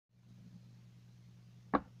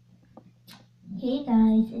Hey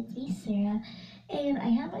guys, it's me Sarah, and I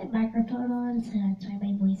have my microphone on, so that's why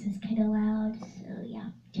my voice is kind of loud. So yeah,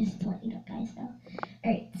 just to let you know, guys know.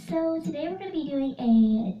 Alright, so today we're going to be doing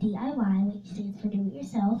a DIY, which stands for do it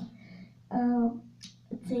yourself.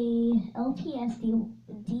 It's a Lps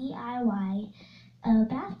DIY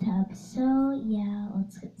bathtub. So yeah,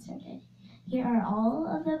 let's get started. Here are all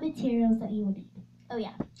of the materials that you will need. Oh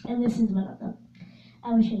yeah, and this is one of them.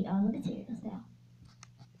 I will show you all the materials now.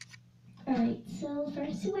 Alright, so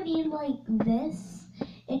first you would need like this.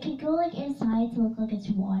 It can go like inside to look like it's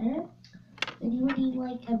water. Then you would need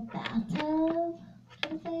like a bathtub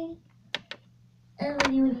kind of thing. And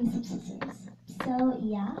then you would need some scissors. So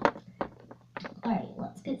yeah. Alright,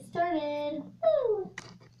 let's get started. Woo!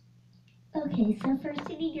 Okay, so first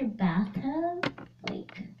you need your bathtub.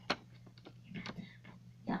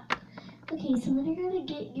 Yeah. Okay, so then you're gonna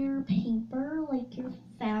get your paper, like your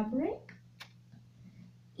fabric.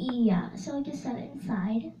 Yeah, so I just set it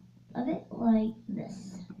inside of it like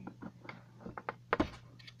this.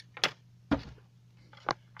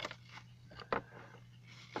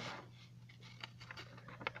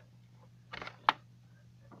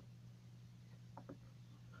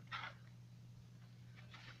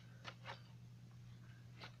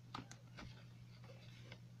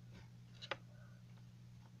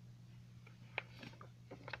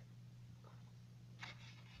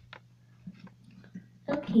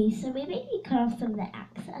 Okay, so maybe I need to cut off some of the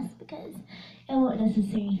excess because it won't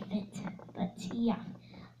necessarily fit. But yeah,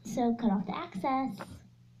 so cut off the excess.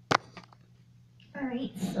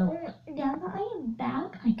 Alright, so now that I am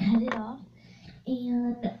back, I cut it off.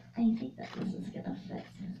 And I think that this is going to fit.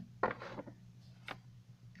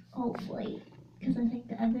 Hopefully. Because I think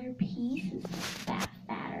the other piece is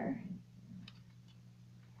fatter.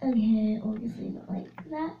 Okay, I'll just leave it like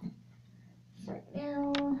that for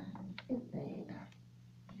now. And then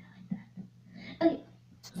okay,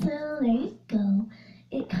 so there you go.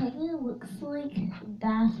 It kind of looks like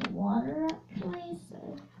bath water actually,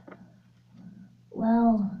 so,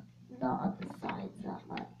 well, not on the sides that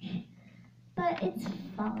much, but it's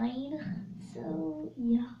fine. So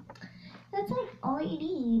yeah, that's like all you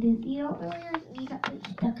need. You don't really need that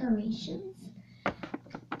much decorations.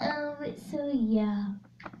 So yeah.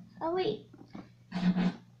 Oh wait.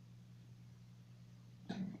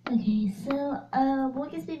 Okay, so we'll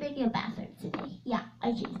just be making a bathroom today. Yeah,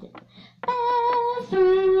 I changed it.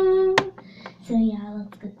 Bathroom. So yeah,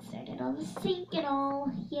 let's get started on the sink and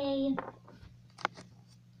all. Yay.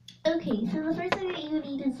 Okay, so the first thing that you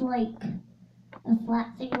need is like a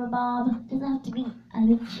flat thingamabob. Doesn't have to be a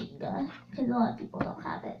Jenga because a lot of people don't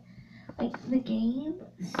have it. Like the game.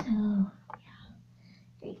 So yeah,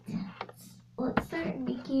 great. Let's start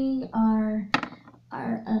making our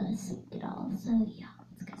sink and all. So yeah.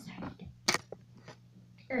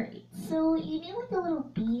 Alright, so you need like a little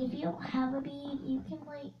bead. If you don't have a bead, you can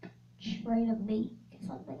like try to make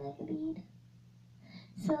something like a bead.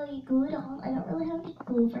 So you glue it on. I don't really have any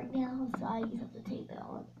glue right now, so I just have to tape it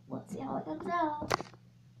on. Let's see how it comes out.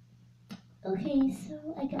 Okay,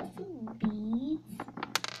 so I got some beads.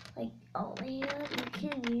 Like, oh man, you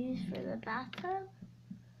can use for the bathtub.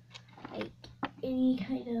 Like any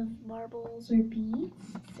kind of marbles or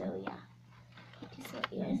beads. So yeah, just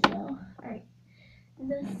let you guys know. Alright.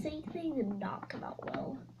 The sink thing did not come out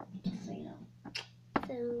well, just so you know.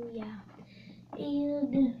 So yeah,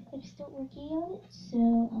 and I'm still working on it, so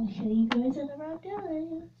I'll show you guys when I'm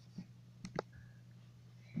done.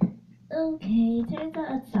 Okay, turns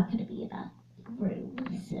out it's not gonna be a bathroom,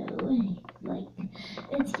 so like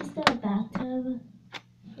it's just a bathtub.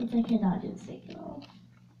 It's like a not sink at all.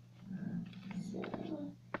 So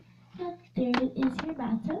yeah, there is your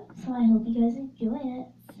bathtub. So I hope you guys enjoy it.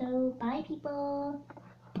 So bye, people.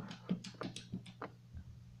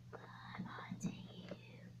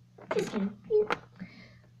 Just kidding.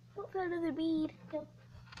 Don't find another bead. Yep.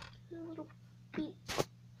 A little bead.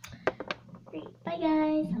 Great. Bye,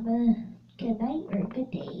 guys. Have a good night or a good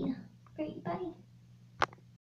day. Great. Bye.